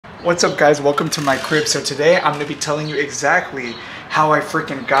What's up guys, welcome to my crib. So today I'm gonna be telling you exactly how I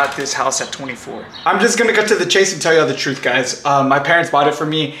freaking got this house at 24. I'm just gonna cut to the chase and tell you all the truth, guys. My parents bought it for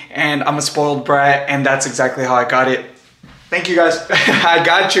me and I'm a spoiled brat and that's exactly how I got it. Thank you guys. I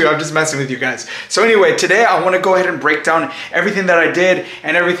got you. I'm just messing with you guys. So anyway, today I want to go ahead and break down everything that I did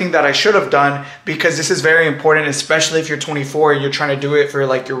and everything that I should have done, because this is very important, especially if you're 24 and you're trying to do it for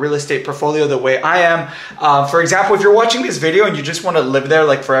like your real estate portfolio the way I am. For example, if you're watching this video and you just want to live there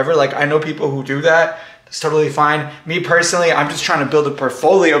like forever, like I know people who do that. It's totally fine. Me personally, I'm just trying to build a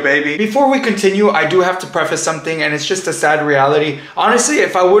portfolio, baby. Before we continue, I do have to preface something, and it's just a sad reality. Honestly,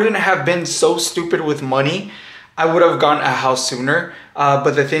 if I wouldn't have been so stupid with money, I would have gotten a house sooner.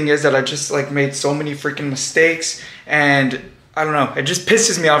 But the thing is that I just like made so many freaking mistakes, and I don't know, it just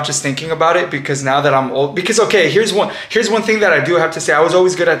pisses me off just thinking about it, because now that I'm old, because okay, here's one thing that I do have to say. I was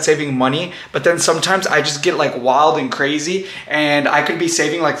always good at saving money, but then sometimes I just get like wild and crazy, and I could be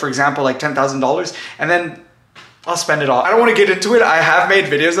saving like, for example, like $10,000, and then I'll spend it all. I don't want to get into it. I have made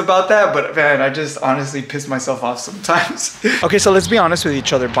videos about that, but man, I just honestly piss myself off sometimes. Okay, so let's be honest with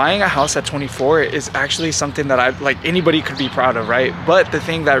each other. Buying a house at 24 is actually something that like anybody could be proud of, right? But the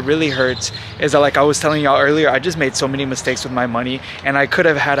thing that really hurts is that, like I was telling y'all earlier, I just made so many mistakes with my money and I could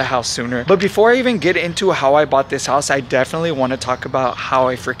have had a house sooner. But before I even get into how I bought this house, I definitely want to talk about how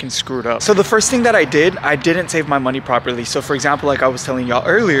I freaking screwed up. So the first thing that I didn't save my money properly. So for example, like I was telling y'all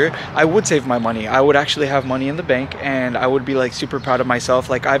earlier, I would save my money. I would actually have money in the bank and I would be like super proud of myself.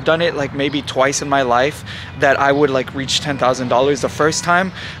 Like I've done it like maybe twice in my life that I would like reach $10,000. The first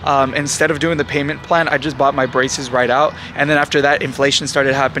time, instead of doing the payment plan, I just bought my braces right out, and then after that inflation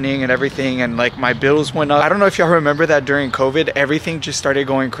started happening and everything, and like my bills went up. I don't know if y'all remember that during COVID, everything just started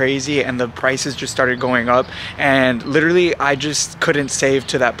going crazy and the prices just started going up, and literally I just couldn't save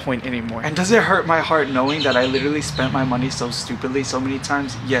to that point anymore. And does it hurt my heart knowing that I literally spent my money so stupidly so many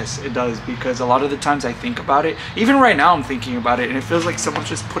times? Yes, it does, because a lot of the times I think about it. Even right now I'm thinking about it and it feels like someone's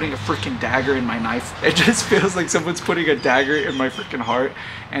just putting a freaking dagger in my knife. It just feels like someone's putting a dagger in my freaking heart,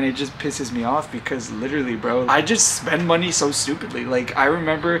 and it just pisses me off because literally, bro, I just spend money so stupidly. Like I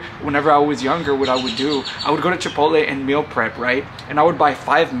remember whenever I was younger, what I would do, I would go to Chipotle and meal prep, right? And I would buy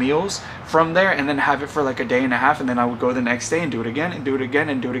 5 meals from there and then have it for like a day and a half, and then I would go the next day and do it again and do it again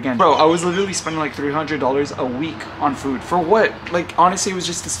and do it again. Bro, I was literally spending like $300 a week on food. For what? Like honestly, it was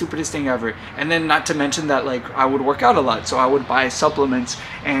just the stupidest thing ever. And then not to mention that like I would work out a lot, so I would buy supplements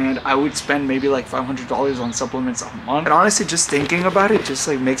and I would spend maybe like $500 on supplements a month. And honestly, just thinking about it just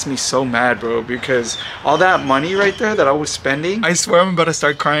like makes me so mad, bro, because all that money right there that I was spending, I swear I'm about to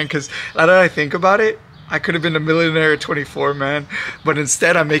start crying, because now that I think about it, I could have been a millionaire at 24, man. But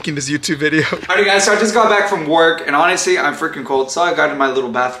instead, I'm making this YouTube video. Alright guys, so I just got back from work and honestly, I'm freaking cold. So I got in my little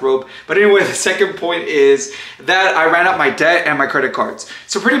bathrobe. But anyway, the second point is that I ran up my debt and my credit cards.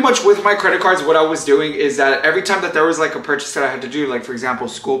 So pretty much with my credit cards, what I was doing is that every time that there was like a purchase that I had to do, like for example,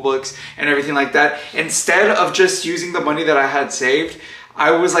 school books and everything like that, instead of just using the money that I had saved,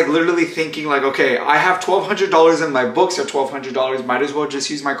 I was like literally thinking like, okay, I have $1,200 in my books, or $1,200, might as well just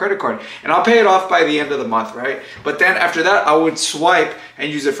use my credit card and I'll pay it off by the end of the month, right? But then after that, I would swipe and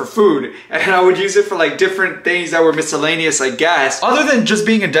use it for food, and I would use it for like different things that were miscellaneous, like gas. Other than just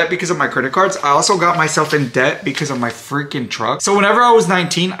being in debt because of my credit cards, I also got myself in debt because of my freaking truck. So whenever I was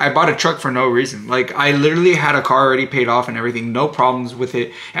 19, I bought a truck for no reason. Like I literally had a car already paid off and everything, no problems with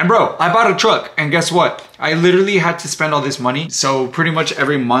it. And bro, I bought a truck, and guess what? I literally had to spend all this money. So pretty much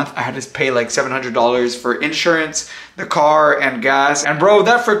every month I had to pay like $700 for insurance, the car, and gas. And bro,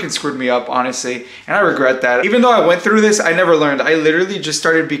 that freaking screwed me up, honestly. And I regret that. Even though I went through this, I never learned. I literally just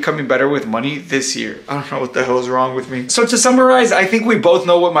started becoming better with money this year. I don't know what the hell is wrong with me. So to summarize, I think we both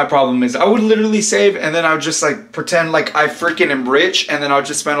know what my problem is. I would literally save and then I would just like pretend like I freaking am rich, and then I'll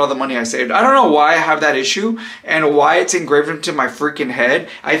just spend all the money I saved. I don't know why I have that issue and why it's engraved into my freaking head.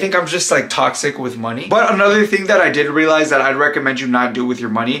 I think I'm just like toxic with money. But another thing that I did realize that I'd recommend you not do with your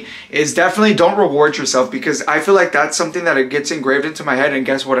money is definitely don't reward yourself, because I feel like that's something that it gets engraved into my head. And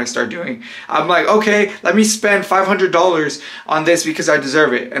guess what I start doing? I'm like, okay, let me spend $500 on this because I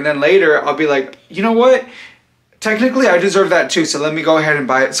deserve it. And then later I'll be like, you know what? Technically, I deserve that too, so let me go ahead and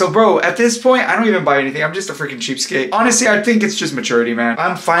buy it. So bro, at this point, I don't even buy anything. I'm just a freaking cheapskate. Honestly, I think it's just maturity, man.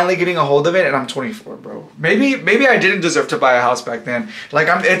 I'm finally getting a hold of it, and I'm 24, bro. Maybe I didn't deserve to buy a house back then. Like,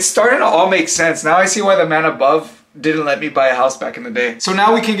 it's starting to all make sense. Now I see why the man above didn't let me buy a house back in the day. So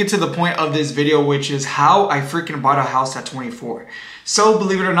now we can get to the point of this video, which is how I freaking bought a house at 24. So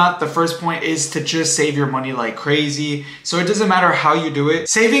believe it or not, the first point is to just save your money like crazy. So it doesn't matter how you do it.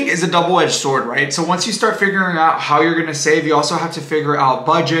 Saving is a double-edged sword, right? So once you start figuring out how you're gonna save, you also have to figure out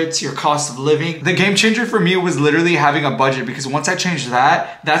budgets, your cost of living. The game changer for me was literally having a budget, because once I changed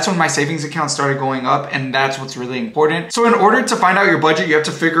that, that's when my savings account started going up, and that's what's really important. So in order to find out your budget, you have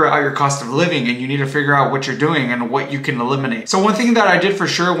to figure out your cost of living, and you need to figure out what you're doing and what you can eliminate. So one thing that I did for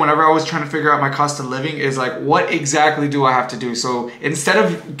sure whenever I was trying to figure out my cost of living is like, what exactly do I have to do? So instead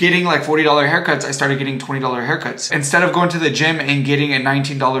of getting like $40 haircuts, I started getting $20 haircuts. Instead of going to the gym and getting a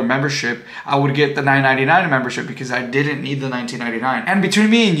 $19 membership, I would get the $9.99 membership because I didn't need the $19.99. And between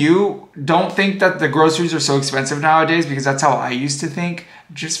me and you, don't think that the groceries are so expensive nowadays, because that's how I used to think.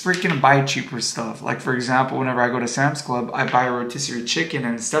 Just freaking buy cheaper stuff. Like for example, whenever I go to Sam's Club, I buy a rotisserie chicken,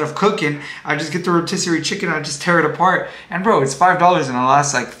 and instead of cooking, I just get the rotisserie chicken, I just tear it apart. And bro, it's $5 and it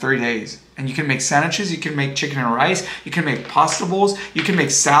lasts like 3 days. And you can make sandwiches, you can make chicken and rice, you can make pasta bowls, you can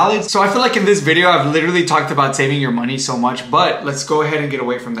make salads. So I feel like in this video, I've literally talked about saving your money so much, but let's go ahead and get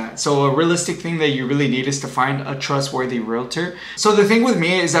away from that. So a realistic thing that you really need is to find a trustworthy realtor. So the thing with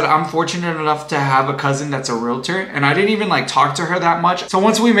me is that I'm fortunate enough to have a cousin that's a realtor, and I didn't even like talk to her that much. So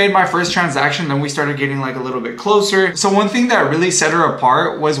once we made my first transaction, then we started getting like a little bit closer. So one thing that really set her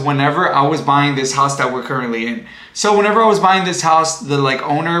apart was whenever I was buying this house that we're currently in. So whenever I was buying this house, the like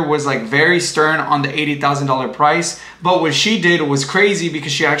owner was like very stern on the $80,000 price. But what she did was crazy,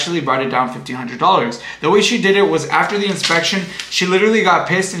 because she actually brought it down $1,500. The way she did it was after the inspection, she literally got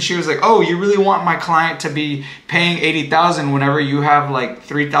pissed and she was like, oh, you really want my client to be paying $80,000 whenever you have like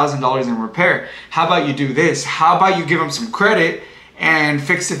 $3,000 in repair? How about you do this? How about you give him some credit and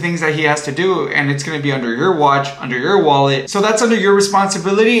fix the things that he has to do, and it's gonna be under your watch, under your wallet. So that's under your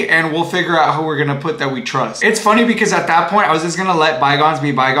responsibility, and we'll figure out how we're gonna put that we trust. It's funny because at that point, I was just gonna let bygones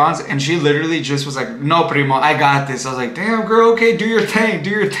be bygones, and she literally just was like, no, primo, I got this. I was like, damn girl, okay, do your thing,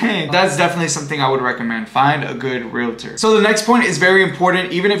 do your thing. That's definitely something I would recommend. Find a good realtor. So the next point is very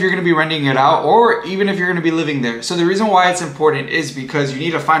important, even if you're gonna be renting it out, or even if you're gonna be living there. So the reason why it's important is because you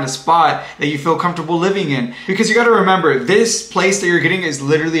need to find a spot that you feel comfortable living in. Because you gotta remember, this place that you're getting is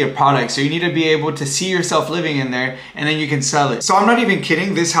literally a product, so you need to be able to see yourself living in there, and then you can sell it. So I'm not even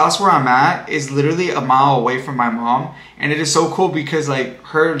kidding, this house where I'm at is literally a mile away from my mom, and it is so cool because like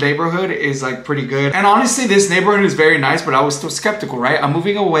her neighborhood is like pretty good. And honestly, this neighborhood is very nice, but I was still skeptical, right? I'm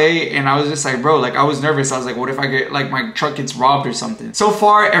moving away and I was just like, bro, like I was nervous. I was like, what if I get like my truck gets robbed or something? So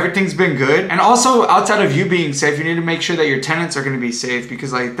far, everything's been good. And also outside of you being safe, you need to make sure that your tenants are gonna be safe,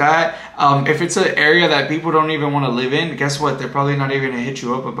 because like that, if it's an area that people don't even wanna live in, guess what? They're probably not even gonna hit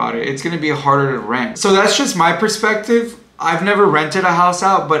you up about it. It's gonna be harder to rent. So that's just my perspective. I've never rented a house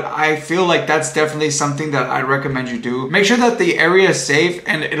out, but I feel like that's definitely something that I'd recommend you do. Make sure that the area is safe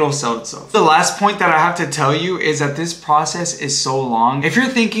and it'll sell itself. The last point that I have to tell you is that this process is so long. If you're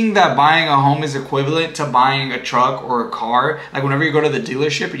thinking that buying a home is equivalent to buying a truck or a car, like whenever you go to the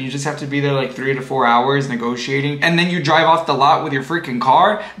dealership and you just have to be there like 3 to 4 hours negotiating, and then you drive off the lot with your freaking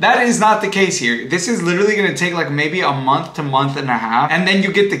car, that is not the case here. This is literally gonna take like maybe a month to month and a half, and then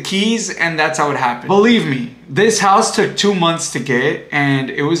you get the keys, and that's how it happens. Believe me, this house took 2 months to get, and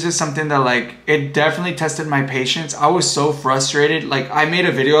it was just something that like, it definitely tested my patience. I was so frustrated. Like I made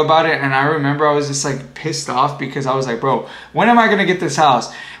a video about it, and I remember I was just like pissed off because I was like, bro, when am I gonna get this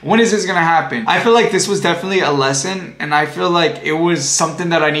house? When is this gonna happen? I feel like this was definitely a lesson, and I feel like it was something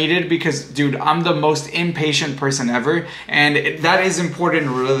that I needed because, dude, I'm the most impatient person ever, and that is important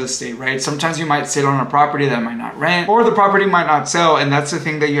in real estate, right? Sometimes you might sit on a property that might not rent, or the property might not sell, and that's the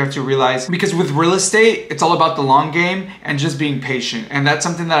thing that you have to realize, because with real estate, it's all about the long game and just being patient, and that's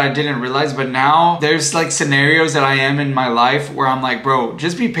something that I didn't realize. But now there's like scenarios that I am in my life where I'm like, bro,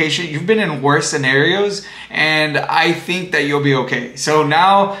 just be patient. You've been in worse scenarios, and I think that you'll be okay. So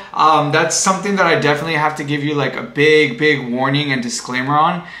now that's something that I definitely have to give you like a big warning and disclaimer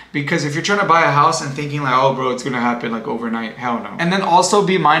on, because if you're trying to buy a house and thinking like, oh bro, it's gonna happen like overnight, hell no. And then also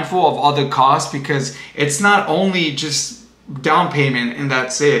be mindful of all the costs, because it's not only just down payment and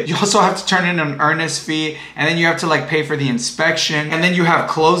that's it. You also have to turn in an earnest fee, and then you have to like pay for the inspection, and then you have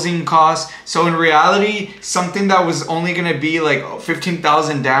closing costs. So in reality, something that was only gonna be like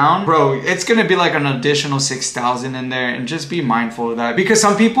 15,000 down, bro, it's gonna be like an additional 6,000 in there. And just be mindful of that, because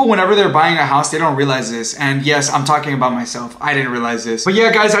some people, whenever they're buying a house, they don't realize this. And yes, I'm talking about myself, I didn't realize this. But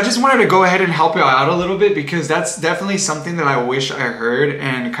yeah guys, I just wanted to go ahead and help you out a little bit, because that's definitely something that I wish I heard,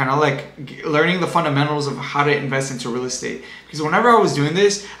 and kind of like learning the fundamentals of how to invest into real estate. Because whenever I was doing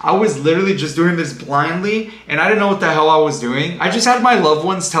this, I was literally just doing this blindly, and I didn't know what the hell I was doing. I just had my loved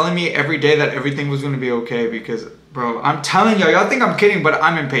ones telling me every day that everything was going to be okay, because Bro, I'm telling y'all think I'm kidding, but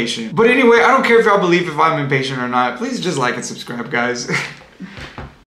I'm impatient. But anyway, I don't care if y'all believe if I'm impatient or not. Please just like and subscribe, guys.